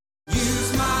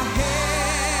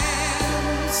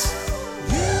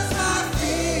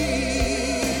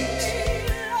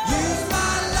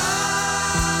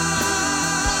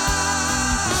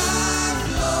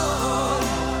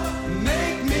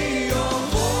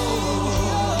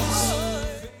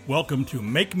Welcome to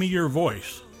Make Me Your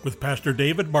Voice with Pastor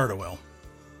David Bardowell.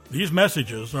 These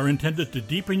messages are intended to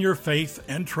deepen your faith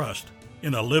and trust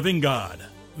in a living God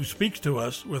who speaks to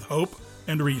us with hope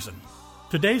and reason.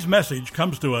 Today's message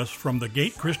comes to us from the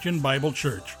Gate Christian Bible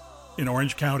Church in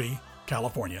Orange County,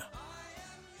 California.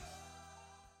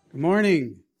 Good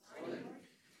morning.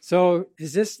 So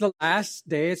is this the last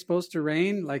day it's supposed to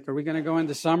rain? Like, are we going to go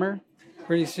into summer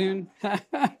pretty soon?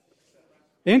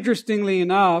 Interestingly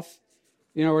enough,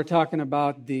 we're talking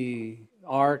about the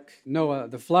ark, Noah,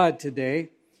 the flood today.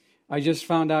 I just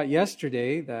found out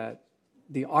yesterday that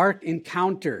the Ark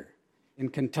Encounter in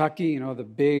Kentucky, the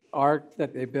big ark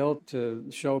that they built to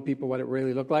show people what it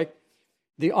really looked like.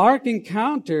 The Ark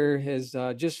Encounter has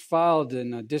just filed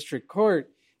in a district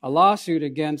court a lawsuit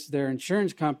against their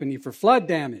insurance company for flood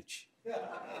damage.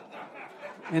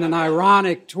 In an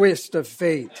ironic twist of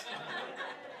fate.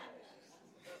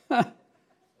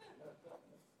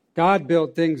 God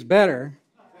built things better,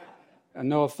 and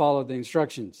Noah followed the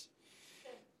instructions.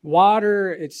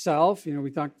 Water itself, we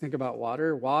think about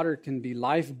water. Water can be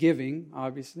life-giving,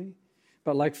 obviously.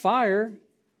 But like fire,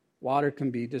 water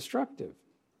can be destructive.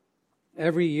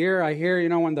 Every year I hear,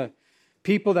 when the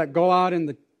people that go out in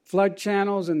the flood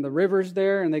channels and the rivers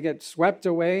there and they get swept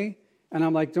away, and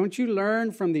I'm like, don't you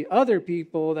learn from the other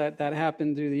people that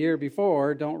happened through the year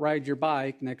before? Don't ride your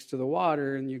bike next to the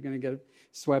water and you're going to get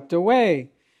swept away.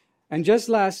 And just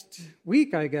last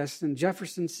week, I guess, in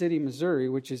Jefferson City, Missouri,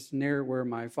 which is near where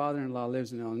my father-in-law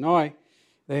lives in Illinois,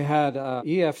 they had an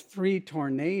EF3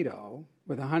 tornado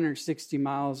with 160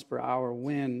 miles per hour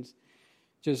winds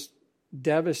just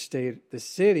devastate the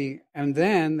city. And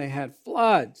then they had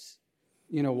floods.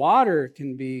 Water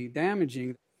can be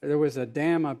damaging. There was a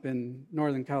dam up in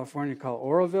Northern California called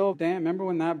Oroville Dam. Remember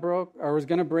when that broke or was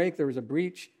going to break? There was a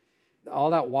breach. All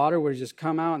that water would just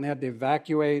come out and they had to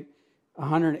evacuate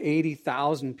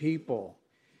 180,000 people.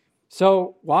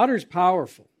 So water's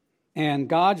powerful, and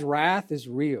God's wrath is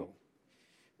real.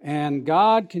 And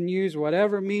God can use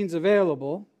whatever means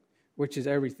available, which is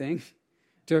everything,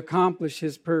 to accomplish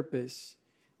his purpose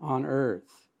on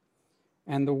earth.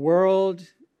 And the world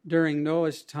during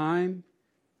Noah's time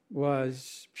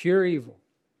was pure evil.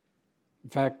 In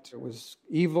fact, it was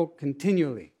evil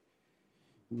continually.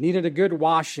 It needed a good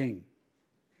washing.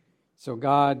 So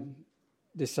God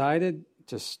decided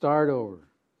to start over.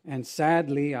 And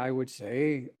sadly, I would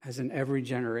say, as in every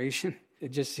generation, it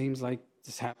just seems like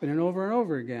it's happening over and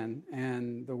over again.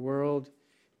 And the world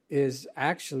is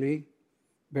actually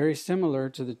very similar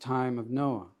to the time of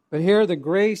Noah. But here the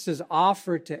grace is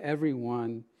offered to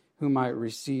everyone who might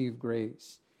receive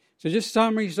grace. So just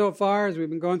summary so far, as we've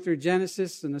been going through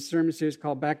Genesis and the sermon series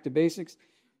called Back to Basics.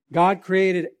 God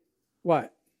created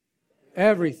what?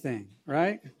 Everything,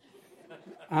 right?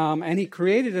 And he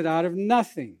created it out of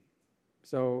nothing.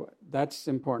 So that's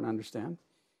important to understand.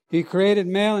 He created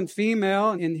male and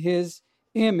female in his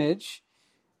image.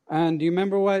 And do you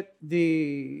remember what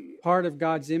the part of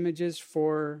God's image is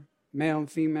for male and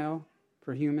female,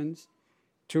 for humans?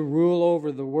 To rule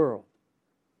over the world.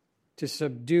 To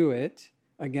subdue it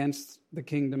against the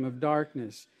kingdom of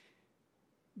darkness.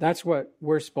 That's what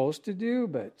we're supposed to do,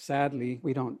 but sadly,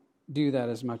 we don't do that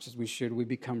as much as we should. We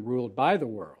become ruled by the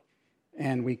world,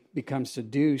 and we become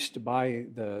seduced by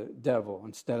the devil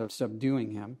instead of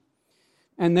subduing him.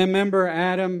 And then remember,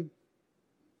 Adam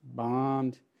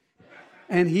bombed,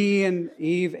 and he and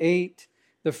Eve ate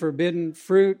the forbidden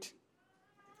fruit.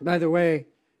 By the way,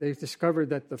 they discovered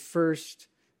that the first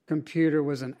computer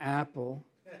was an Apple,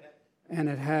 and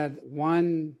it had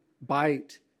 1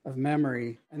 byte of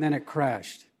memory, and then it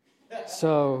crashed.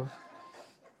 So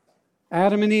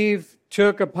Adam and Eve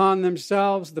took upon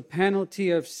themselves the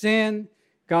penalty of sin.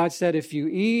 God said, if you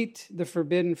eat the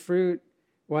forbidden fruit,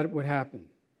 what would happen?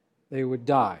 They would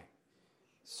die.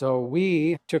 So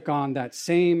we took on that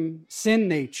same sin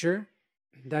nature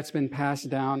that's been passed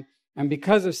down. And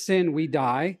because of sin, we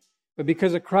die. But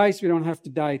because of Christ, we don't have to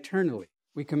die eternally.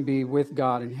 We can be with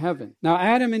God in heaven. Now,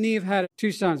 Adam and Eve had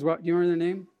 2 sons. What? Do you remember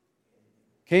their name?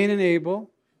 Cain and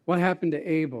Abel. What happened to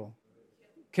Abel?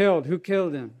 Killed. Who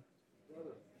killed him?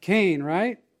 Cain,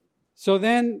 right? So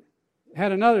then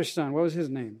had another son. What was his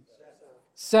name?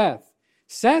 Seth.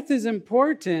 Seth is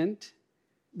important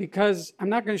because I'm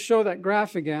not going to show that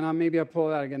graph again. Maybe I'll pull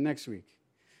that again next week.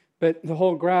 But the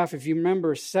whole graph, if you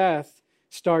remember, Seth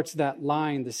starts that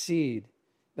line, the seed,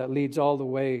 that leads all the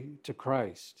way to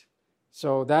Christ.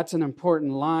 So that's an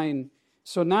important line.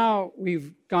 So now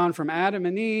we've gone from Adam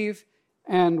and Eve,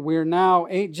 and we're now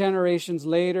 8 generations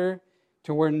later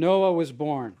to where Noah was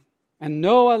born. And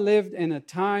Noah lived in a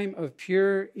time of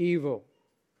pure evil.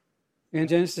 In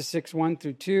Genesis 6, 1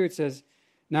 through 2, it says,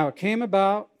 Now it came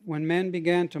about when men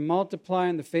began to multiply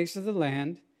on the face of the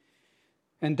land,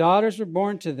 and daughters were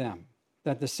born to them,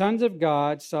 that the sons of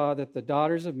God saw that the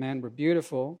daughters of men were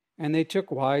beautiful, and they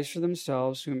took wives for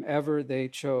themselves whomever they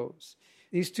chose.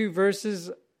 These two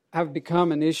verses have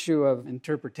become an issue of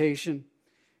interpretation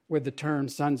with the term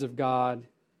sons of God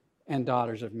and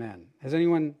daughters of men. Has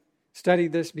anyone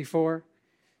studied this before?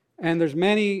 And there's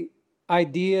many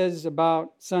ideas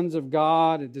about sons of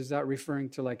God. Is that referring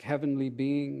to like heavenly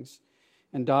beings?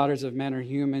 And daughters of men are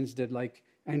humans. Did like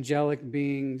angelic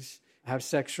beings have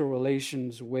sexual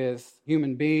relations with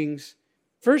human beings?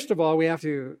 First of all, we have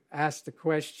to ask the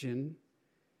question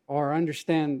or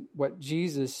understand what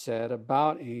Jesus said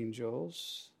about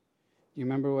angels. You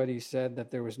remember what he said?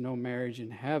 That there was no marriage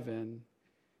in heaven.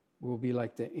 We'll be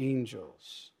like the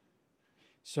angels.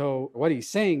 So what he's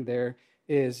saying there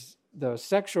is the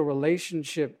sexual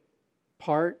relationship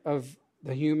part of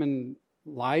the human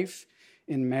life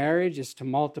in marriage is to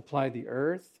multiply the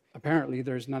earth. Apparently,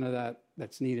 there's none of that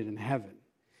that's needed in heaven.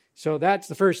 So that's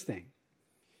the first thing.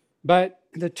 But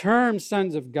the term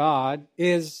sons of God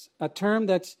is a term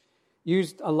that's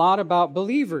used a lot about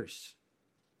believers.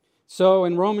 So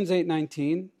in Romans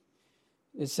 8:19,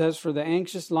 it says, "For the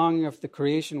anxious longing of the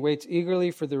creation waits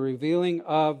eagerly for the revealing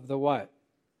of the" what?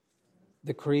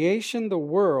 The creation, the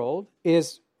world,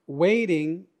 is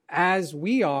waiting as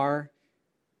we are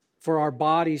for our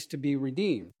bodies to be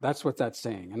redeemed. That's what that's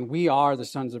saying. And we are the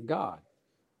sons of God.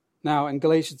 Now, in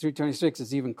Galatians 3:26,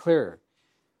 it's even clearer.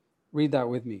 Read that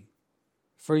with me.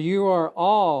 "For you are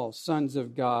all sons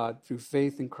of God through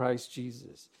faith in Christ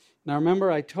Jesus." Now, remember,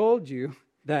 I told you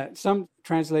that some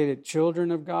translated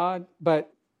children of God,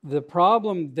 but the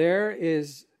problem there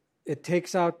is it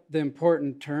takes out the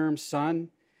important term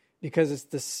son, because it's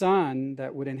the son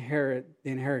that would inherit the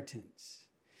inheritance.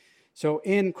 So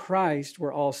in Christ,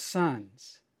 we're all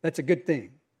sons. That's a good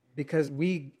thing because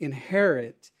we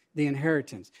inherit the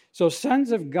inheritance. So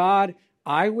sons of God,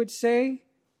 I would say,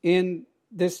 in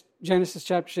this Genesis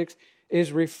chapter 6,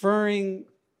 is referring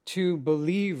to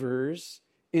believers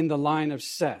in the line of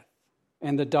Seth.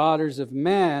 And the daughters of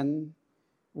men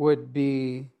would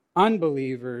be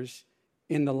unbelievers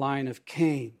in the line of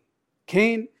Cain.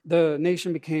 Cain, the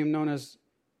nation became known as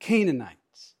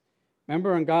Canaanites.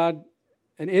 Remember, when God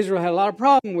and Israel had a lot of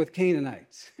problem with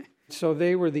Canaanites. So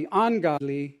they were the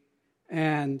ungodly,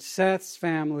 and Seth's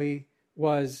family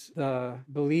was the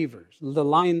believers, the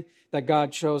line that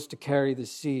God chose to carry the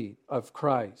seed of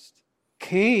Christ.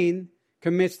 Cain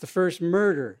commits the first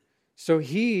murder, so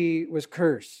he was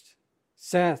cursed.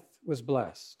 Seth was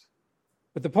blessed.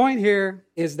 But the point here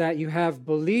is that you have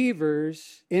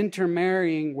believers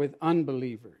intermarrying with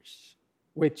unbelievers,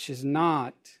 which is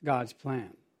not God's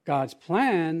plan. God's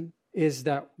plan is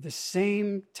that the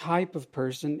same type of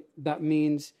person, that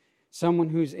means someone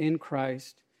who's in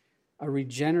Christ, a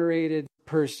regenerated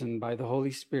person by the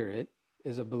Holy Spirit,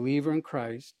 is a believer in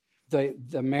Christ,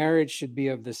 the marriage should be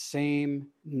of the same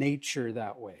nature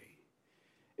that way.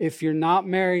 If you're not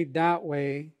married that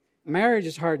way, marriage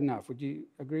is hard enough. Would you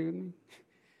agree with me?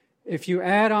 If you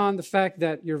add on the fact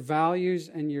that your values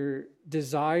and your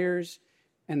desires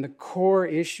and the core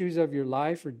issues of your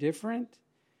life are different,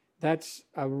 that's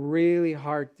a really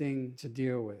hard thing to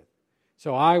deal with.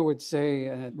 So I would say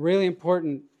a really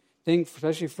important thing,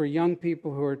 especially for young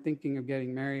people who are thinking of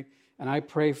getting married, and I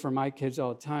pray for my kids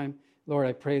all the time, Lord,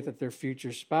 I pray that their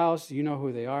future spouse, you know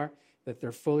who they are, that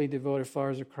they're fully devoted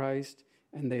followers of Christ,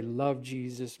 and they love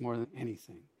Jesus more than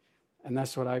anything. And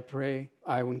that's what I pray.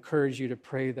 I would encourage you to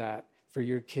pray that for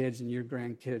your kids and your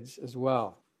grandkids as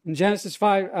well. In Genesis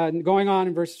 5, going on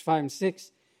in verses 5 and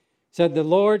 6, said, "The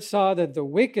Lord saw that the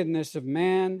wickedness of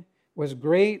man was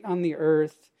great on the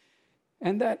earth,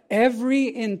 and that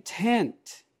every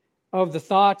intent of the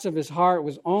thoughts of his heart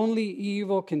was only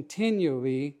evil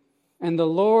continually, and the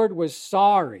Lord was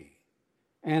sorry,"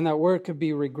 and that word could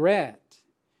be regret,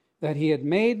 "that he had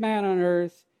made man on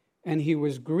earth, and he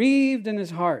was grieved in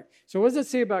his heart." So what does that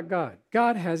say about God?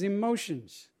 God has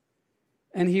emotions.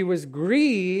 And he was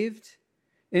grieved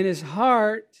in his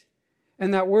heart.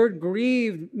 And that word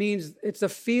grieved means it's a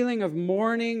feeling of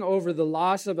mourning over the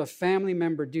loss of a family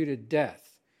member due to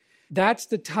death. That's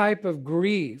the type of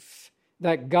grief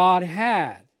that God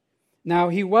had. Now,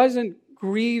 he wasn't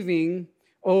grieving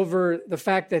over the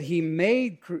fact that he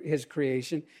made his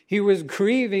creation. He was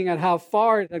grieving at how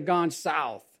far it had gone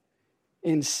south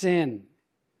in sin.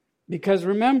 Because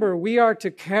remember, we are to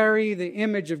carry the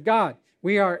image of God.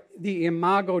 We are the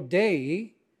imago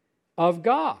Dei of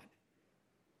God.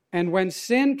 And when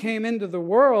sin came into the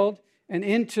world and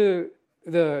into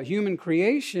the human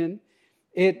creation,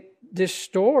 it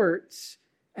distorts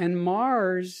and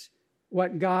mars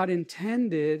what God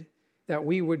intended, that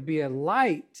we would be a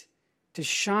light to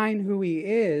shine who he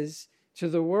is to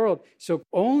the world. So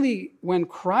only when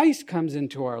Christ comes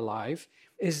into our life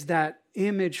is that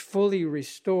image fully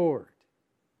restored.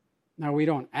 Now, we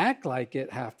don't act like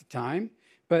it half the time,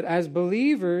 but as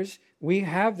believers, we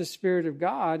have the Spirit of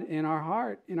God in our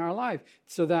heart, in our life.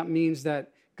 So that means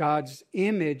that God's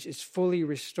image is fully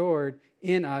restored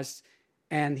in us,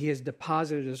 and he has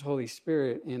deposited his Holy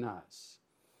Spirit in us.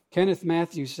 Kenneth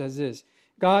Matthews says this: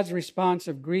 God's response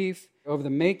of grief over the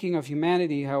making of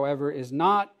humanity, however, is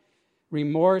not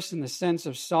remorse in the sense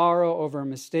of sorrow over a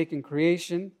mistaken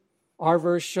creation. Our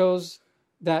verse shows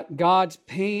that God's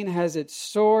pain has its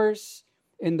source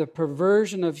in the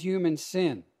perversion of human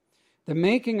sin. The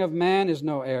making of man is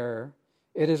no error.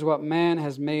 It is what man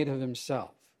has made of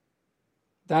himself.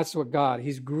 That's what God,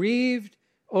 he's grieved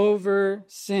over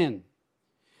sin.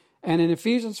 And in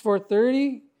Ephesians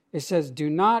 4:30, it says, do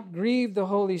not grieve the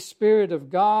Holy Spirit of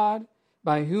God,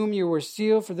 by whom you were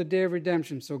sealed for the day of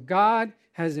redemption. So God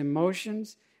has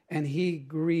emotions, and he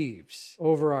grieves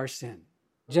over our sin.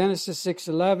 Genesis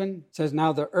 6:11 says,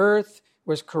 now the earth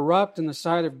was corrupt in the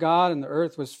sight of God, and the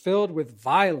earth was filled with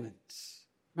violence.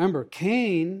 Remember,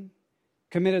 Cain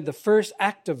committed the first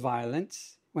act of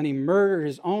violence when he murdered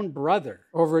his own brother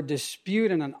over a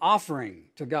dispute and an offering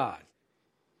to God.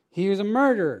 He was a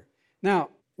murderer. Now,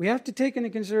 we have to take into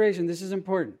consideration, this is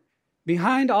important,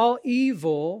 behind all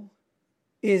evil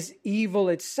is evil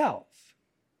itself.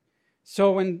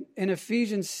 So in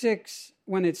Ephesians 6,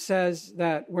 when it says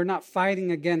that we're not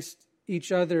fighting against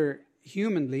each other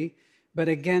humanly, but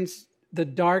against the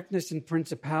darkness and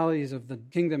principalities of the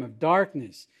kingdom of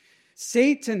darkness,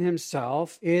 Satan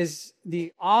himself is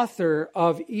the author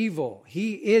of evil.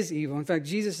 He is evil. In fact,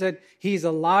 Jesus said he's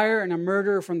a liar and a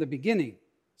murderer from the beginning.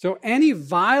 So any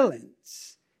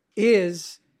violence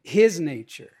is his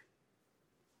nature.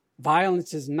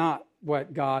 Violence is not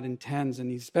what God intends,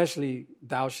 and especially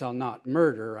thou shalt not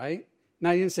murder, right?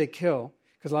 Now, he didn't say kill,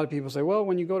 because a lot of people say, well,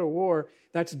 when you go to war,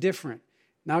 that's different.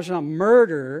 Thou shalt not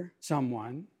murder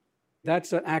someone.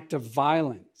 That's an act of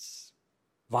violence.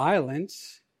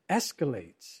 Violence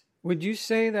escalates. Would you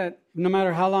say that no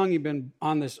matter how long you've been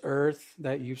on this earth,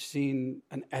 that you've seen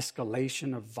an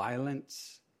escalation of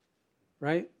violence,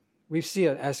 right? We see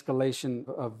an escalation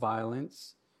of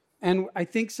violence. And I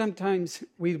think sometimes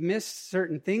we miss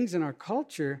certain things in our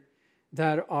culture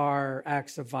that are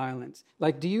acts of violence.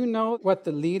 Like, do you know what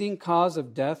the leading cause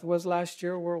of death was last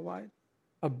year worldwide?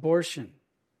 Abortion.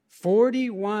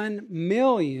 41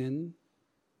 million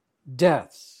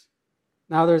deaths.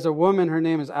 Now, there's a woman, her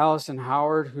name is Allison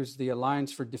Howard, who's the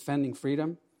Alliance for Defending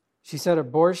Freedom. She said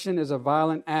abortion is a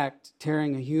violent act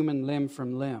tearing a human limb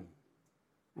from limb.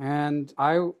 And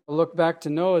I look back to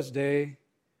Noah's day.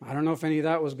 I don't know if any of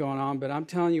that was going on, but I'm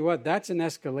telling you what, that's an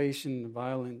escalation of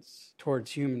violence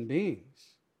towards human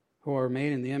beings who are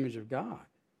made in the image of God.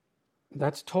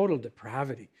 That's total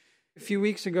depravity. A few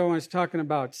weeks ago, when I was talking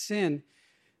about sin,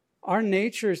 our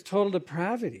nature is total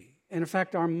depravity. And in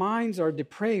fact, our minds are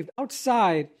depraved.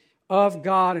 Outside of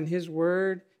God and his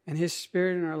word and his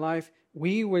spirit in our life,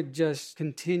 we would just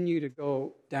continue to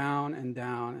go down and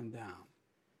down and down.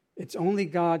 It's only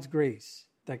God's grace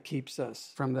that keeps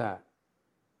us from that.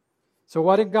 So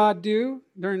what did God do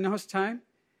during Noah's time?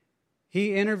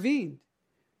 He intervened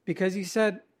because he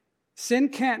said, sin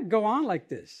can't go on like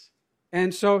this.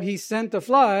 And so he sent a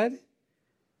flood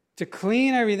to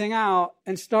clean everything out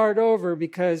and start over,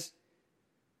 because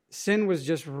sin was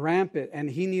just rampant and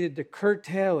he needed to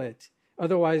curtail it.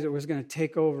 Otherwise, it was going to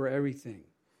take over everything.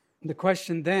 The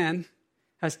question then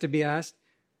has to be asked,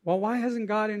 well, why hasn't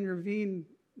God intervened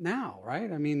now,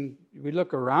 right? I mean, we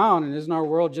look around and isn't our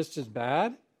world just as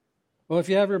bad? Well, if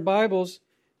you have your Bibles,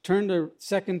 turn to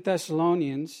 2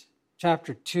 Thessalonians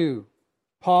chapter 2.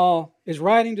 Paul is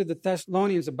writing to the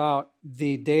Thessalonians about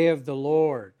the day of the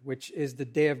Lord, which is the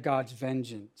day of God's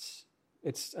vengeance.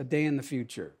 It's a day in the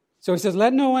future. So he says,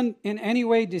 let no one in any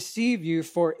way deceive you,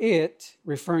 for it,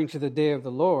 referring to the day of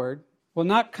the Lord, will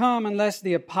not come unless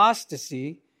the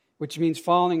apostasy, which means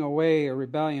falling away or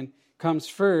rebellion, comes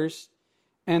first,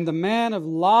 and the man of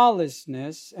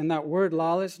lawlessness, and that word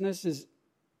lawlessness is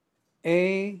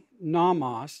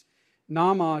nomos.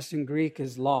 Nomos in Greek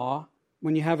is law.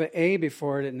 When you have an A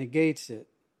before it, it negates it.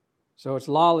 So it's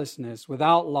lawlessness,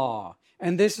 without law.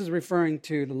 And this is referring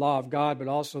to the law of God, but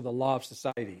also the law of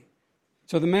society.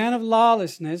 So the man of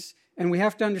lawlessness, and we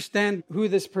have to understand who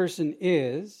this person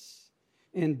is.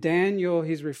 In Daniel,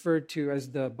 he's referred to as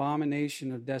the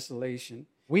abomination of desolation.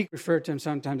 We refer to him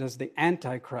sometimes as the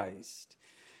Antichrist.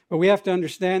 But we have to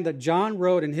understand that John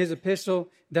wrote in his epistle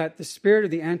that the spirit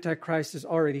of the Antichrist is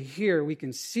already here. We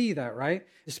can see that, right?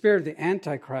 The spirit of the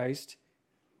Antichrist,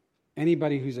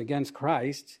 anybody who's against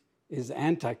Christ, is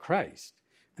Antichrist.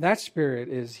 That spirit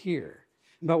is here.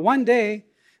 But one day,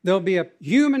 there'll be a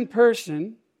human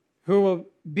person who will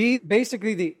be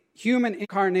basically the human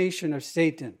incarnation of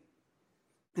Satan.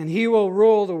 And he will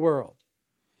rule the world.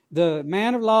 The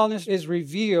man of lawlessness is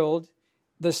revealed,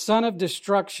 the son of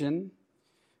destruction,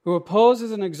 who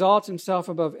opposes and exalts himself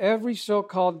above every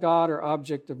so-called God or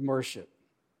object of worship,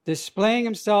 displaying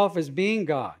himself as being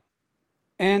God.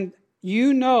 And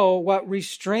you know what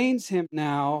restrains him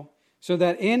now, so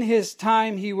that in his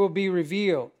time he will be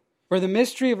revealed. For the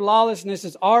mystery of lawlessness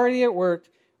is already at work.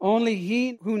 Only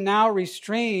he who now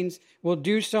restrains will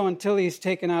do so until he is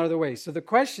taken out of the way. So the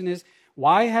question is,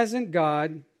 why hasn't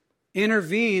God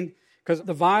intervened? Because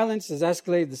the violence has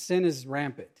escalated, the sin is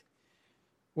rampant.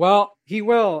 Well, he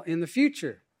will in the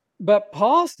future. But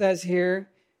Paul says here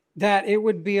that it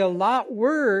would be a lot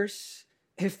worse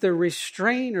if the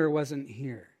restrainer wasn't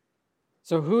here.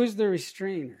 So who's the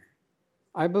restrainer?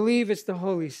 I believe it's the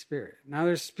Holy Spirit. Now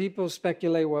there's people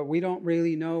speculate what we don't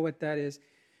really know what that is.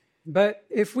 But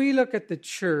if we look at the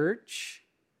church,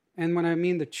 and when I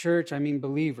mean the church, I mean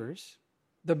believers,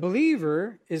 the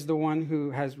believer is the one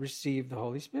who has received the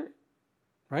Holy Spirit,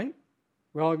 right?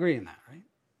 We all agree on that, right?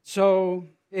 So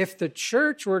if the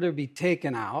church were to be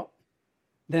taken out,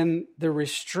 then the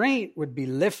restraint would be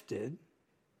lifted.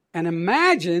 And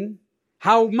imagine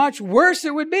how much worse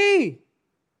it would be.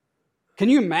 Can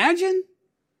you imagine?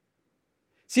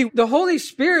 See, the Holy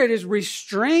Spirit is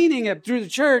restraining it through the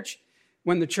church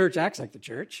when the church acts like the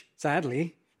church.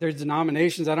 Sadly, there's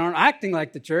denominations that aren't acting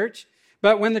like the church.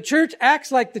 But when the church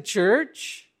acts like the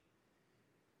church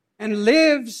and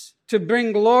lives to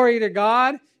bring glory to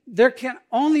God, there can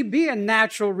only be a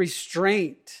natural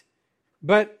restraint.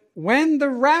 But when the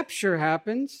rapture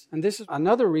happens, and this is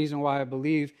another reason why I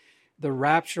believe the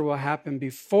rapture will happen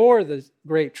before the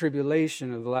great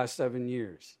tribulation of the last 7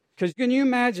 years. Because can you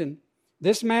imagine,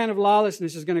 this man of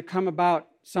lawlessness is going to come about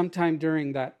sometime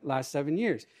during that last 7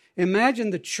 years. Imagine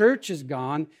the church is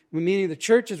gone, meaning the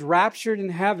church is raptured in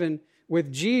heaven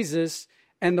with Jesus,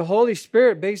 and the Holy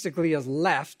Spirit basically has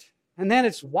left, and then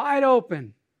it's wide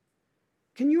open.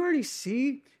 Can you already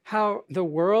see how the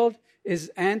world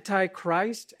is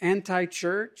anti-Christ,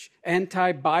 anti-church,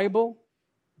 anti-Bible?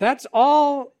 That's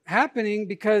all happening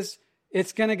because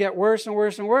it's going to get worse and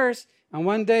worse and worse, and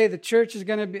one day the church is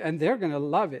going to be, and they're going to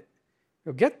love it.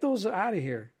 So get those out of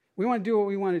here. We want to do what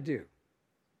we want to do.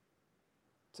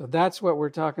 So that's what we're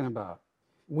talking about.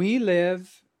 We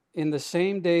live in the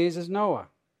same days as Noah.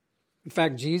 In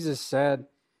fact, Jesus said,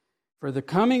 "For the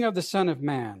coming of the Son of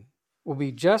Man will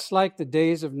be just like the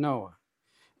days of Noah."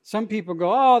 Some people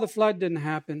go, "Oh, the flood didn't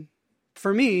happen."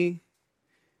 For me,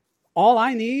 all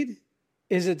I need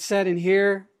is it said in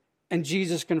here, and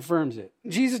Jesus confirms it.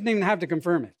 Jesus didn't even have to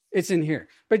confirm it. It's in here.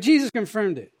 But Jesus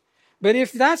confirmed it. But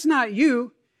if that's not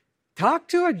you, talk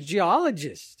to a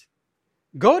geologist.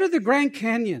 Go to the Grand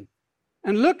Canyon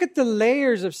and look at the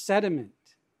layers of sediment.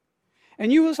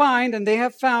 And you will find, and they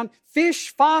have found, fish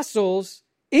fossils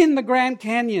in the Grand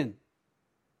Canyon.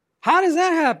 How does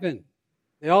that happen?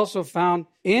 They also found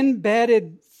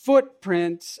embedded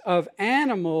footprints of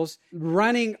animals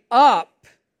running up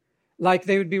like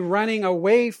they would be running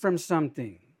away from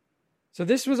something. So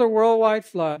this was a worldwide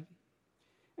flood.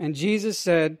 And Jesus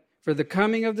said, "For the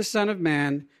coming of the Son of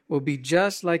Man will be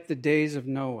just like the days of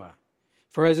Noah.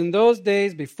 For as in those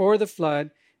days before the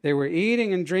flood, they were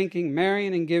eating and drinking,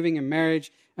 marrying and giving in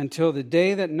marriage until the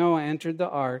day that Noah entered the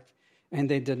ark, and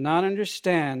they did not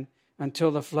understand until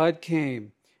the flood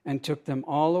came and took them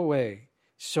all away.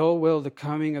 So will the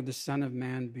coming of the Son of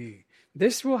Man be."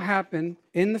 This will happen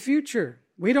in the future.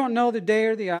 We don't know the day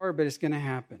or the hour, but it's going to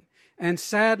happen. And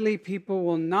sadly, people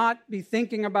will not be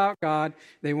thinking about God.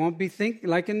 They won't be thinking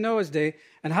like in Noah's day.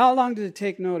 And how long did it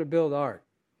take Noah to build the ark?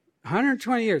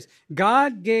 120 years.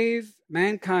 God gave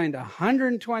mankind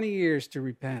 120 years to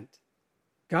repent.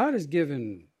 God has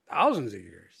given thousands of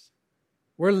years.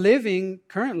 We're living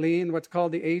currently in what's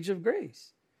called the age of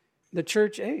grace, the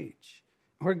church age,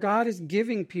 where God is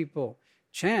giving people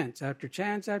chance after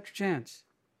chance after chance.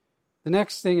 The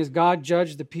next thing is God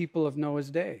judged the people of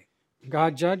Noah's day.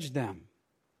 God judged them.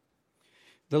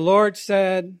 The Lord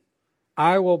said,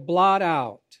 "I will blot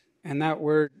out," and that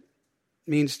word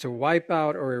means to wipe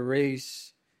out or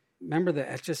erase. Remember the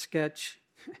Etch-a-Sketch?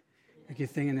 Like you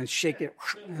think and then shake it,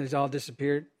 and it's all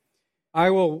disappeared. "I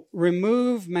will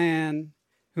remove man,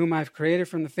 whom I've created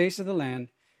from the face of the land,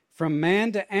 from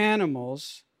man to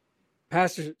animals."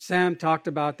 Pastor Sam talked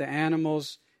about the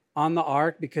animals on the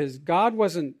ark because God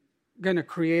wasn't going to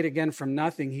create again from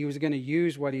nothing. He was going to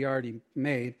use what he already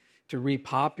made to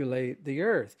repopulate the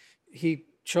earth. He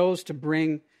chose to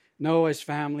bring Noah's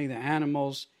family, the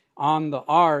animals, on the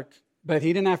ark, but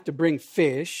he didn't have to bring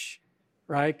fish,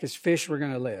 right? Because fish were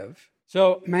going to live.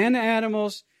 So man and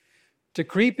animals, to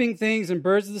creeping things and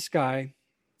birds of the sky,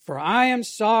 for I am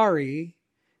sorry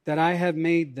that I have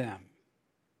made them.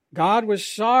 God was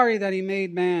sorry that he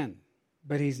made man,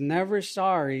 but he's never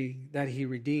sorry that he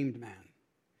redeemed man.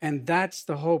 And that's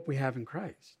the hope we have in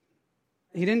Christ.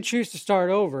 He didn't choose to start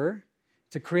over,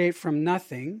 to create from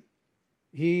nothing.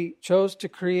 He chose to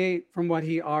create from what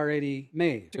he already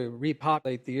made, to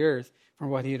repopulate the earth from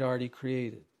what he had already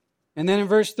created. And then in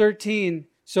verse 13,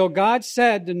 so God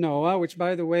said to Noah, which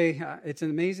by the way, it's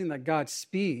amazing that God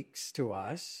speaks to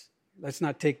us. Let's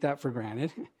not take that for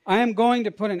granted. I am going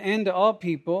to put an end to all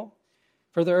people,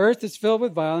 for the earth is filled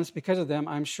with violence because of them.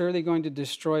 I'm surely going to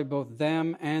destroy both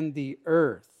them and the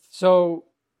earth. So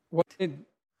what did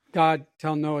God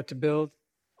tell Noah to build?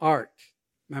 Ark.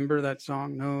 Remember that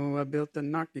song? Noah built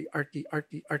an ark, arky,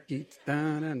 arky, arky.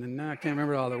 Da, na, na, na. I can't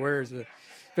remember all the words.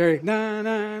 Very, na,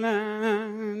 na, na,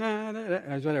 na, na,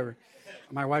 na, whatever.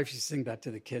 My wife used to sing that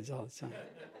to the kids all the time.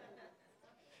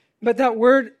 But that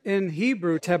word in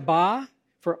Hebrew, tebah,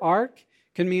 for ark,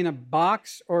 can mean a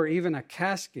box or even a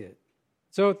casket.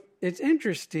 So it's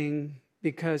interesting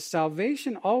because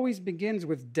salvation always begins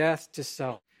with death to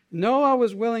self. Noah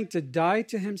was willing to die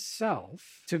to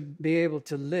himself to be able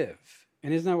to live.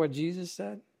 And isn't that what Jesus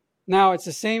said? Now, it's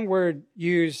the same word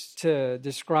used to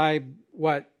describe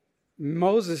what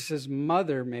Moses'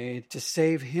 mother made to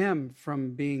save him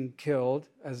from being killed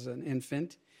as an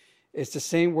infant. It's the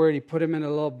same word. He put him in a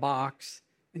little box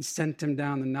and sent him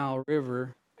down the Nile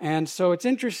River. And so it's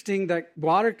interesting that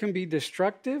water can be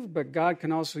destructive, but God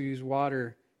can also use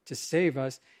water to save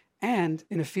us. And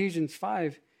in Ephesians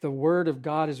 5, the word of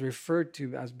God is referred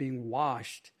to as being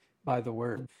washed by the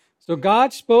word. So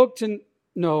God spoke to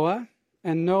Noah,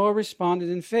 and Noah responded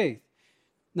in faith.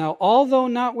 Now, although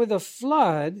not with a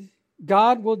flood,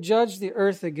 God will judge the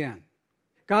earth again.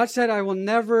 God said, I will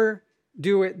never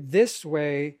do it this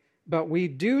way, but we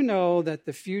do know that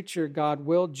the future God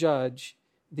will judge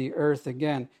the earth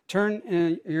again. Turn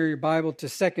in your Bible to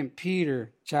 2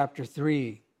 Peter chapter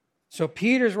 3. So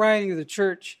Peter's writing to the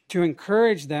church to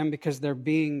encourage them because they're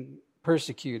being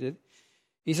persecuted.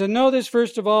 He said, know this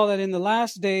first of all, that in the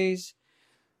last days,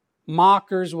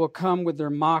 mockers will come with their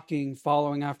mocking,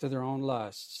 following after their own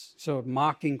lusts. So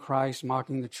mocking Christ,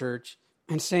 mocking the church,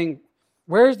 and saying,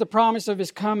 where's the promise of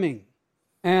his coming?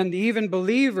 And even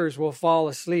believers will fall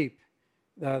asleep,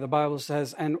 the Bible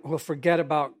says, and will forget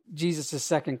about Jesus'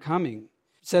 second coming.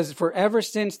 It says, for ever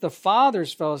since the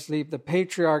fathers fell asleep, the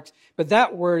patriarchs, but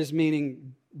that word is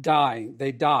meaning die.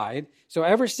 They died. So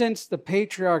ever since the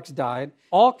patriarchs died,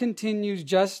 all continues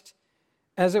just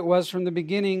as it was from the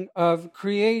beginning of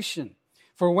creation.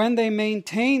 For when they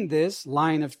maintain this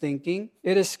line of thinking,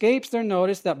 it escapes their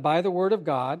notice that by the word of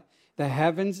God, the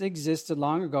heavens existed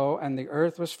long ago, and the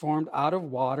earth was formed out of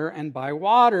water and by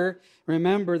water.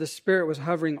 Remember, the Spirit was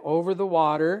hovering over the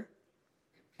water,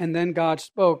 and then God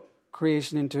spoke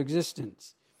creation into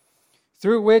existence,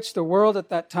 through which the world at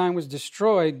that time was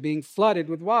destroyed, being flooded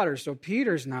with water. So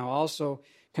Peter's now also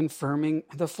confirming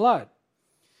the flood.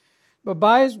 But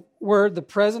by his word, the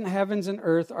present heavens and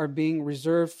earth are being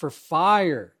reserved for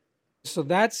fire. So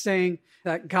that's saying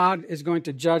that God is going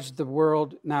to judge the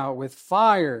world now with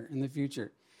fire in the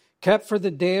future, kept for the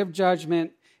day of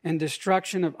judgment and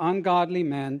destruction of ungodly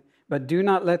men. But do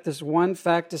not let this one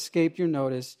fact escape your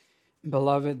notice,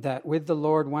 beloved, that with the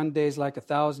Lord 1 day is like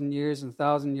 1,000 years, and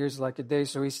 1,000 years is like a day.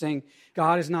 So he's saying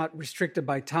God is not restricted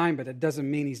by time, but it doesn't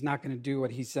mean he's not going to do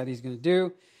what he said he's going to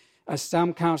do. As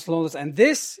some count slowness. And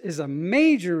this is a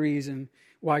major reason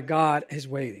why God is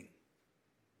waiting.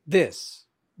 This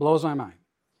blows my mind.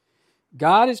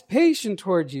 God is patient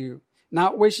toward you,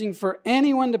 not wishing for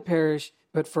anyone to perish,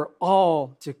 but for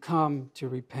all to come to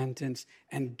repentance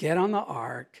and get on the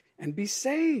ark and be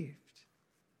saved.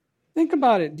 Think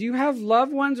about it. Do you have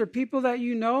loved ones or people that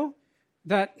you know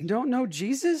that don't know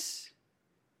Jesus?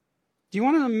 Do you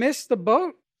want them to miss the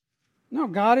boat? No,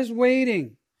 God is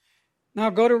waiting. Now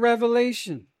go to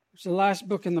Revelation. It's the last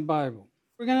book in the Bible.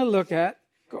 We're going to look at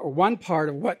one part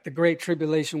of what the Great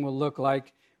Tribulation will look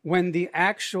like when the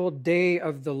actual day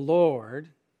of the Lord,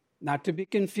 not to be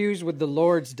confused with the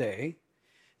Lord's Day.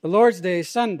 The Lord's Day is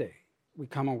Sunday. We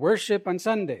come and worship on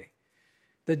Sunday.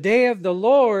 The day of the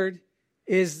Lord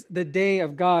is the day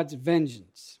of God's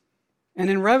vengeance. And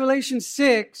in Revelation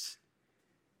 6,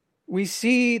 we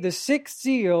see the sixth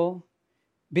seal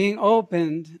being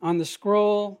opened on the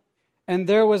scroll, And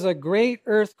there was a great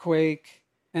earthquake,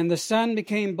 and the sun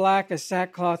became black as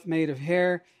sackcloth made of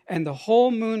hair, and the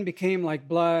whole moon became like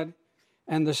blood,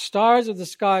 and the stars of the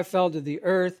sky fell to the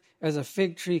earth, as a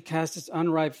fig tree casts its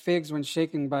unripe figs when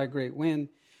shaken by a great wind.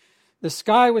 The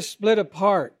sky was split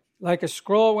apart, like a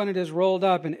scroll when it is rolled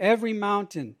up, and every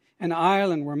mountain and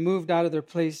island were moved out of their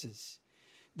places.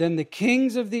 Then the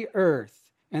kings of the earth,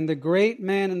 and the great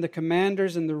men, and the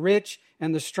commanders, and the rich,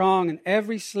 and the strong, and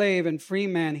every slave and free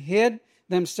man hid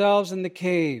themselves in the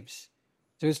caves.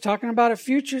 So he's talking about a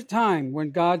future time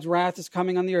when God's wrath is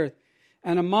coming on the earth.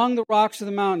 And among the rocks of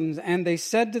the mountains, and they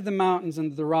said to the mountains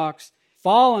and to the rocks,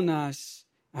 fall on us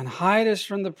and hide us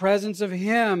from the presence of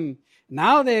him.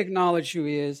 Now they acknowledge who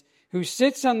he is, who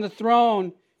sits on the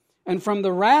throne, and from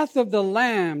the wrath of the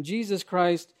Lamb, Jesus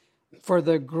Christ, for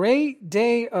the great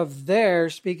day of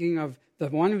theirs, speaking of the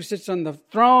one who sits on the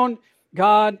throne,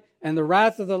 God, and the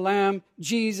wrath of the Lamb,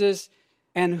 Jesus,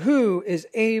 and who is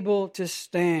able to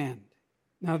stand.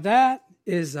 Now that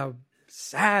is a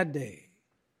sad day,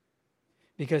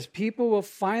 because people will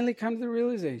finally come to the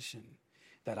realization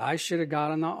that I should have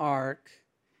got on the ark,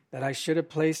 that I should have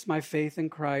placed my faith in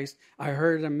Christ. I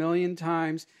heard it 1,000,000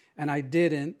 times, and I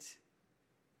didn't.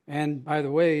 And by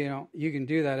the way, you can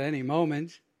do that at any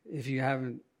moment. If you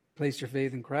haven't placed your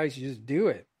faith in Christ, you just do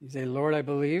it. You say, Lord, I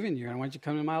believe in you. I want you to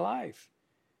come into my life.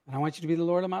 And I want you to be the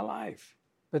Lord of my life.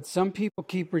 But some people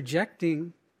keep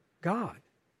rejecting God.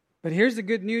 But here's the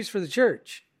good news for the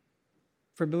church,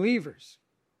 for believers.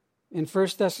 In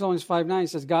 1 Thessalonians 5:9, it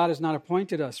says, God has not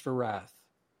appointed us for wrath,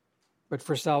 but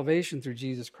for salvation through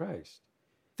Jesus Christ.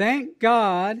 Thank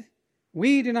God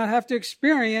we do not have to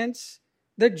experience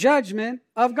the judgment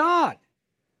of God,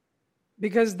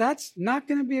 because that's not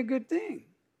going to be a good thing.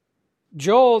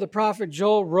 Joel, the prophet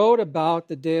Joel, wrote about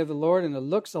the day of the Lord, and it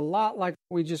looks a lot like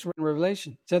what we just read in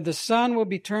Revelation. It said, the sun will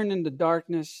be turned into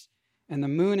darkness and the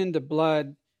moon into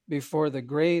blood before the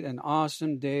great and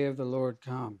awesome day of the Lord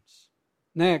comes.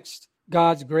 Next,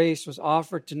 God's grace was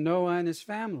offered to Noah and his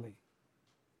family.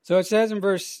 So it says in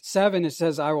verse 7, it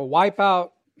says, I will wipe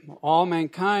out all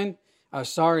mankind.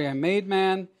 Sorry, I made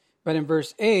man. But in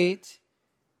verse 8,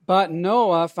 but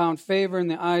Noah found favor in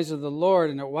the eyes of the Lord,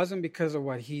 and it wasn't because of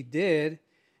what he did.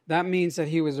 That means that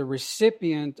he was a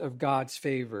recipient of God's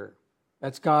favor.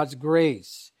 That's God's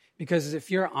grace. Because if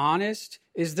you're honest,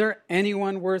 is there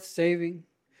anyone worth saving?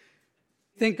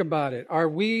 Think about it. Are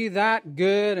we that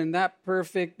good and that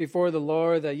perfect before the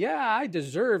Lord that, I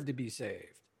deserve to be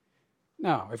saved?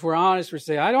 No, if we're honest, we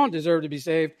say, I don't deserve to be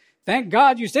saved. Thank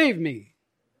God you saved me.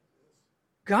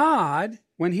 God,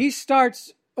 when he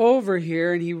starts over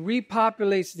here and he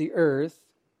repopulates the earth,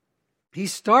 he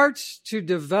starts to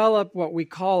develop what we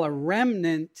call a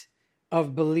remnant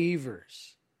of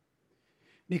believers.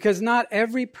 Because not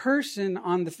every person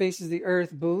on the face of the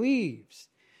earth believes.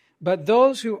 But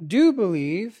those who do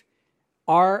believe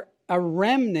are a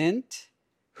remnant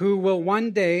who will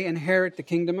one day inherit the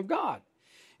kingdom of God.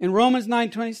 In Romans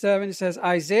 9:27, it says,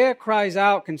 Isaiah cries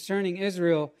out concerning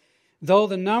Israel, though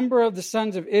the number of the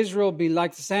sons of Israel be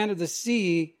like the sand of the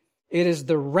sea, it is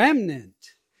the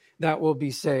remnant that will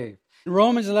be saved. In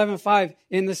Romans 11:5,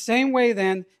 in the same way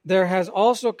then, there has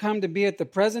also come to be at the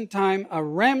present time a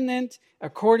remnant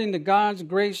according to God's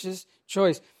gracious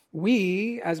choice.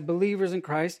 We, as believers in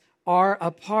Christ, are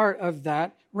a part of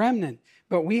that remnant.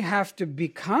 But we have to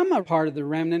become a part of the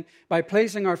remnant by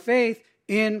placing our faith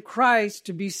in Christ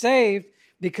to be saved,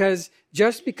 because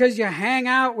just because you hang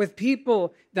out with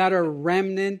people that are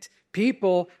remnant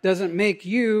people doesn't make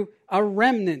you a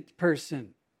remnant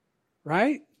person,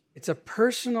 right? It's a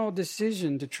personal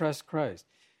decision to trust Christ.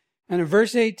 And in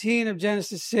verse 18 of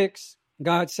Genesis 6,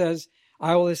 God says,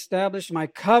 I will establish my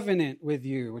covenant with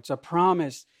you. It's a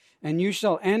promise. And you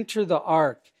shall enter the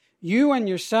ark, you and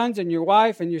your sons and your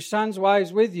wife and your sons'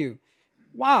 wives with you.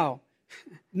 Wow.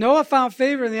 Noah found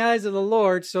favor in the eyes of the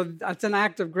Lord, so that's an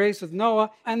act of grace with Noah.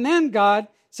 And then God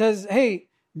says, hey,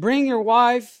 bring your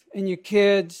wife and your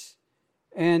kids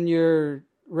and your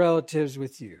relatives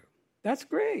with you. That's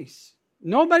grace.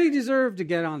 Nobody deserved to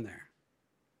get on there.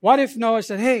 What if Noah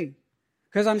said, hey,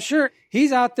 because I'm sure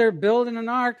he's out there building an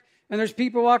ark and there's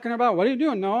people walking about. What are you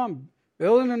doing, Noah? I'm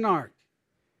building an ark.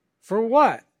 For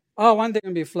what? Oh, one day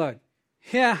there's going to be a flood.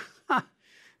 Yeah,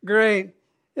 great.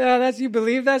 Yeah, you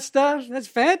believe that stuff? That's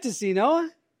fantasy, Noah.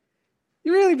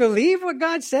 You really believe what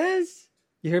God says?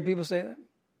 You hear people say that?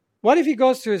 What if he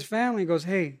goes to his family and goes,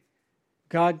 hey,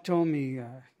 God told me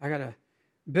I got to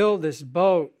build this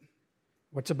boat.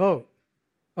 What's a boat?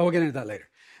 Oh, we'll get into that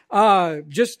later.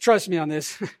 Just trust me on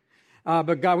this.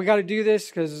 But God, we got to do this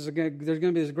because there's going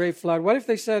to be this great flood. What if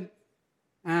they said,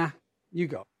 you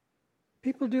go?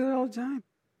 People do that all the time.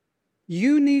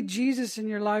 You need Jesus in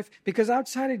your life because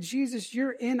outside of Jesus,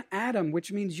 you're in Adam, which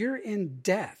means you're in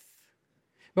death.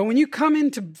 But when you come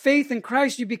into faith in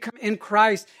Christ, you become in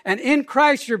Christ. And in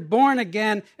Christ, you're born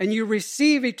again and you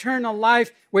receive eternal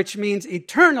life, which means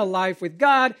eternal life with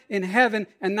God in heaven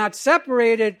and not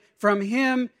separated from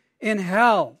Him in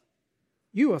hell.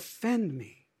 You offend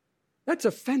me. That's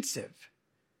offensive.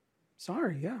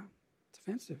 Sorry, yeah, it's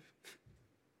offensive.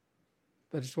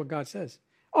 But it's what God says.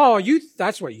 Oh,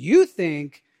 that's what you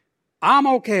think. I'm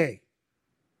okay.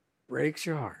 Breaks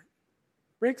your heart.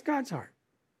 Breaks God's heart.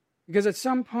 Because at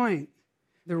some point,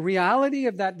 the reality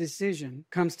of that decision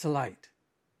comes to light.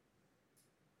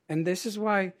 And this is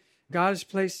why God has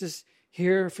placed us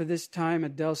here for this time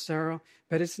at Del Cerro,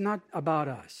 but it's not about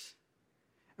us.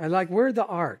 We're the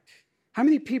ark. How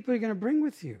many people are you going to bring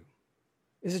with you?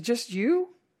 Is it just you?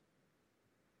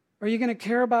 Or are you going to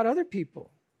care about other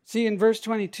people? See, in verse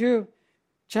 22,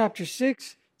 chapter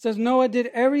 6, it says, Noah did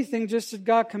everything just as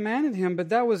God commanded him, but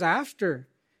that was after.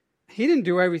 He didn't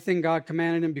do everything God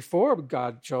commanded him before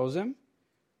God chose him.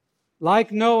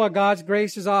 Like Noah, God's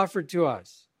grace is offered to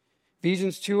us.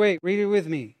 Ephesians 2:8, read it with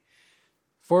me.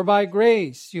 For by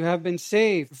grace you have been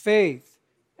saved through faith,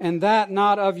 and that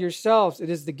not of yourselves. It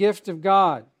is the gift of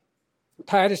God.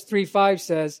 Titus 3:5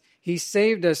 says, He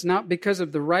saved us not because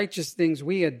of the righteous things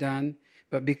we had done,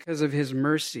 but because of His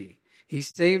mercy. He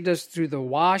saved us through the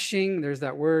washing, there's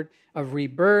that word, of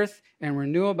rebirth and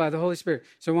renewal by the Holy Spirit.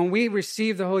 So when we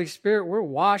receive the Holy Spirit, we're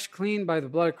washed clean by the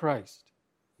blood of Christ.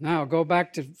 Now, go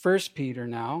back to 1 Peter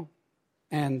now,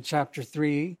 and chapter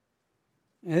 3.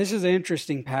 And this is an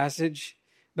interesting passage,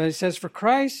 but it says, For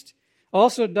Christ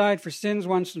also died for sins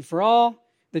once and for all,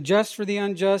 the just for the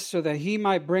unjust, so that He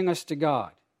might bring us to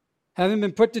God. Having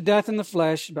been put to death in the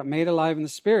flesh, but made alive in the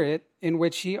Spirit, in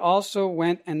which He also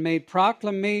went and made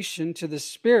proclamation to the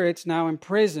spirits now in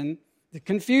prison. The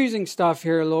confusing stuff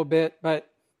here a little bit, but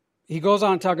he goes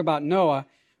on to talk about Noah,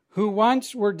 who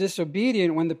once were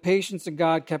disobedient when the patience of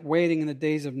God kept waiting in the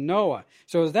days of Noah.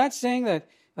 So is that saying that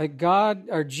God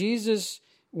or Jesus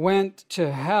went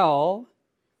to hell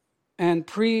and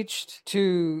preached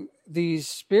to these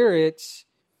spirits?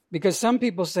 Because some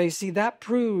people say, see, that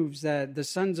proves that the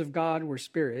sons of God were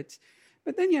spirits.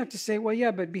 But then you have to say, well,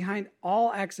 yeah, but behind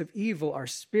all acts of evil are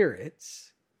spirits.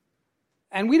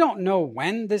 And we don't know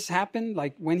when this happened,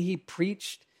 like when he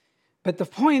preached. But the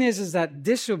point is that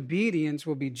disobedience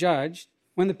will be judged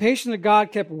when the patience of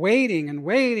God kept waiting and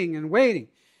waiting and waiting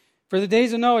for the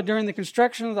days of Noah during the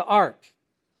construction of the ark,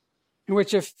 in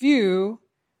which a few,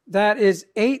 that is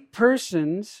 8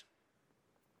 persons,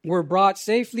 were brought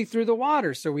safely through the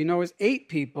water. So we know it's 8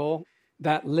 people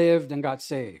that lived and got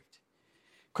saved.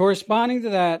 Corresponding to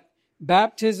that,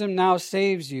 baptism now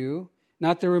saves you,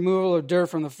 not the removal of dirt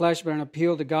from the flesh, but an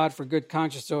appeal to God for good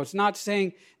conscience. So it's not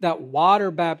saying that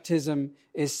water baptism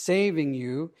is saving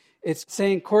you. It's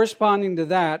saying corresponding to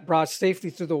that, brought safely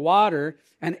through the water,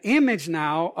 an image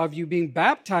now of you being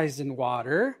baptized in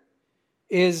water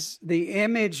is the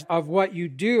image of what you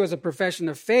do as a profession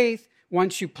of faith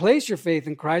once you place your faith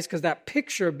in Christ, because that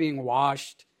picture of being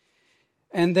washed.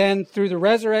 And then through the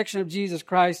resurrection of Jesus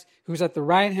Christ, who's at the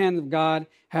right hand of God,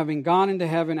 having gone into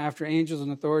heaven after angels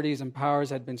and authorities and powers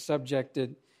had been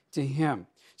subjected to Him.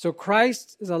 So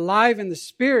Christ is alive in the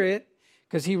Spirit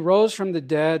because He rose from the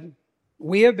dead.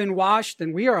 We have been washed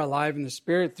and we are alive in the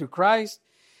Spirit through Christ.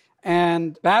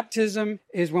 And baptism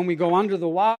is when we go under the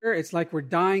water. It's like we're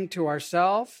dying to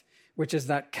ourselves, which is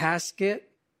that casket.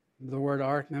 The word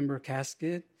ark, remember,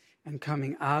 casket. And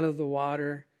coming out of the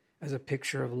water as a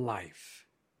picture of life.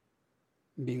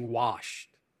 Being washed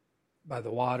by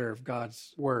the water of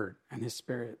God's word and His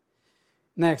Spirit.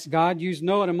 Next, God used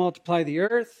Noah to multiply the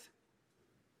earth.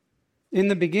 In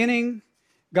the beginning,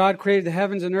 God created the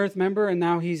heavens and earth, remember, and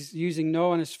now He's using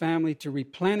Noah and his family to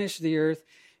replenish the earth.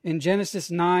 In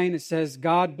Genesis 9, it says,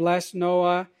 God blessed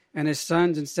Noah and his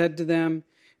sons and said to them,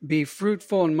 be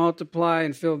fruitful and multiply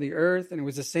and fill the earth. And it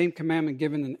was the same commandment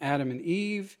given in Adam and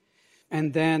Eve.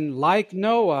 And then, like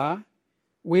Noah,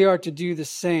 we are to do the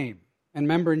same. And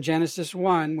remember in Genesis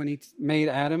 1, when He made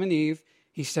Adam and Eve,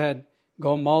 He said,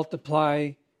 go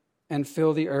multiply and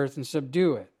fill the earth and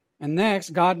subdue it. And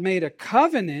next, God made a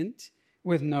covenant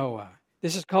with Noah.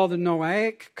 This is called the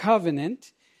Noahic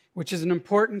covenant, which is an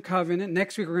important covenant.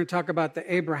 Next week, we're going to talk about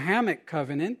the Abrahamic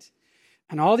covenant.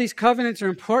 And all these covenants are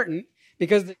important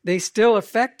because they still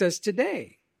affect us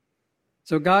today.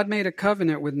 So God made a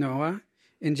covenant with Noah.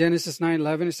 In Genesis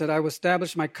 9:11, it said, I will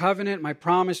establish my covenant, my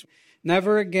promise.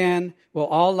 Never again will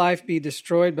all life be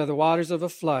destroyed by the waters of a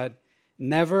flood.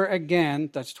 Never again,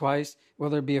 that's twice,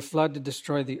 will there be a flood to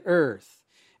destroy the earth.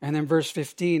 And then verse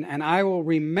 15, and I will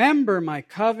remember my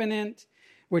covenant,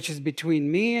 which is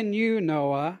between me and you,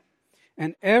 Noah,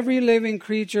 and every living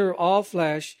creature of all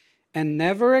flesh, and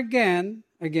never again,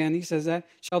 he says that,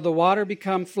 shall the water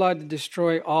become flood to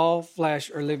destroy all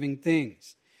flesh or living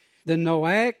things. The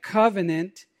Noahic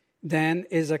covenant then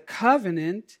is a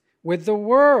covenant with the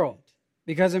world.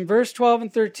 Because in verse 12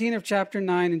 and 13 of chapter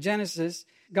 9 in Genesis,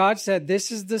 God said,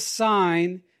 this is the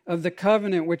sign of the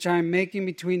covenant which I am making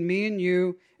between me and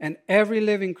you and every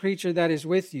living creature that is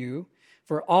with you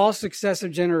for all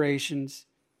successive generations.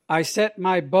 I set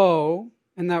my bow,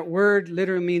 and that word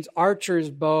literally means archer's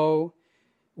bow.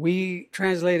 We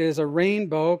translate it as a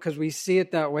rainbow because we see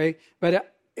it that way.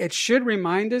 But it should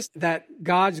remind us that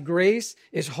God's grace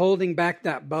is holding back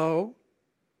that bow.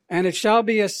 And it shall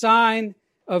be a sign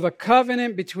of a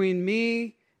covenant between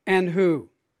me and who?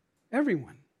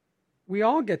 Everyone. We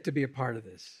all get to be a part of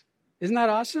this. Isn't that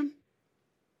awesome?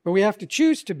 But we have to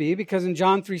choose to be, because in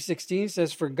John 3:16 it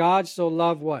says, for God so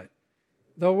loved what?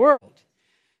 The world.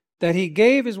 That he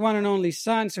gave his one and only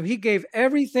Son. So he gave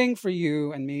everything for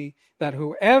you and me, that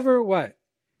whoever what?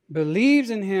 Believes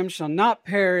in him shall not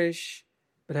perish,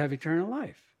 but have eternal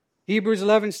life. Hebrews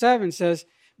 11:7 says,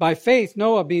 by faith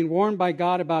Noah, being warned by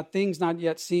God about things not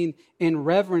yet seen, in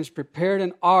reverence prepared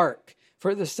an ark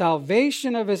for the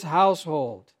salvation of his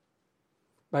household,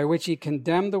 by which he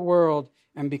condemned the world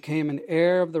and became an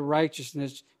heir of the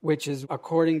righteousness which is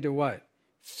according to what?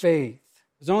 Faith.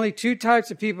 There's only two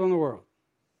types of people in the world.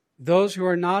 Those who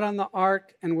are not on the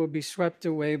ark and will be swept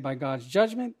away by God's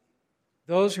judgment.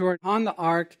 Those who are on the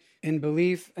ark in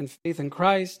belief and faith in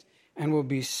Christ and will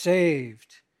be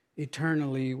saved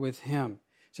eternally with him.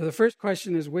 So the first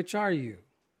question is, which are you?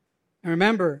 And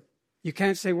remember, you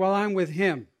can't say, well, I'm with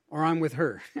him or I'm with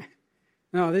her.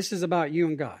 No, this is about you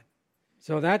and God.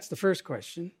 So that's the first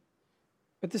question.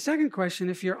 But the second question,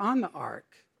 if you're on the ark,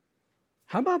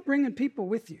 how about bringing people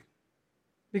with you?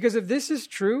 Because if this is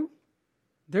true,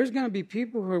 there's going to be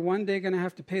people who are one day going to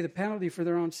have to pay the penalty for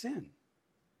their own sin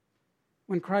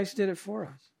when Christ did it for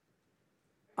us.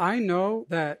 I know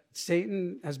that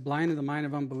Satan has blinded the mind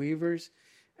of unbelievers,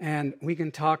 and we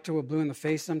can talk to a blue in the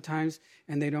face sometimes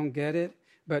and they don't get it,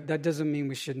 but that doesn't mean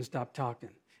we shouldn't stop talking.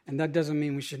 And that doesn't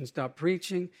mean we shouldn't stop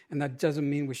preaching, and that doesn't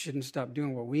mean we shouldn't stop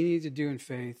doing what we need to do in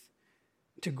faith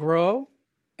to grow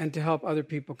and to help other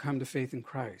people come to faith in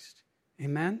Christ.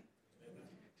 Amen?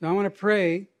 So I want to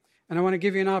pray, and I want to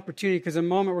give you an opportunity, because in a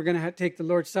moment we're going to take the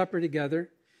Lord's Supper together.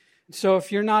 So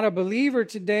if you're not a believer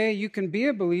today, you can be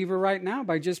a believer right now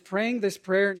by just praying this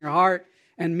prayer in your heart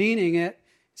and meaning it,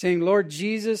 saying, Lord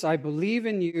Jesus, I believe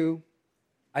in you.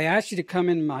 I ask you to come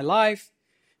into my life.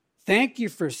 Thank you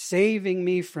for saving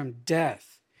me from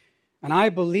death. And I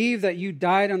believe that you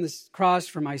died on the cross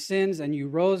for my sins and you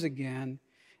rose again.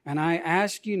 And I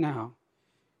ask you now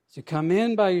to come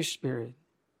in by your Spirit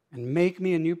and make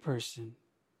me a new person.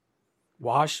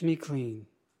 Wash me clean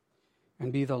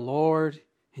and be the Lord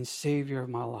and Savior of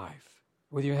my life.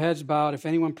 With your heads bowed, if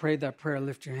anyone prayed that prayer,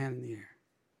 lift your hand in the air.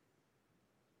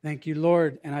 Thank you,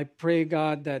 Lord. And I pray,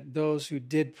 God, that those who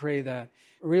did pray that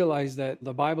realize that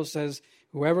the Bible says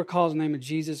whoever calls the name of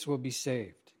Jesus will be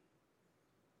saved.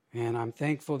 And I'm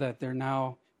thankful that they're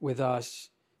now with us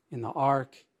in the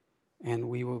ark, and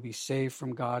we will be saved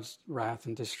from God's wrath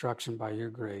and destruction by your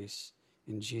grace.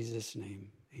 In Jesus' name,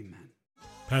 amen.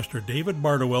 Pastor David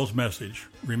Bardowell's message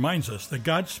reminds us that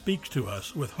God speaks to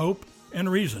us with hope and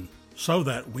reason so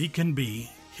that we can be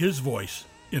his voice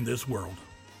in this world.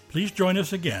 Please join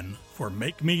us again for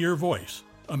Make Me Your Voice,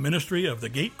 a ministry of the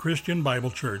Gate Christian Bible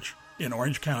Church in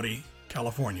Orange County,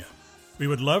 California. We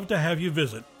would love to have you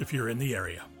visit if you're in the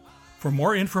area. For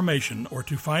more information or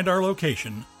to find our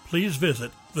location, please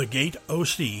visit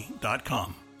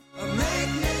thegateoc.com.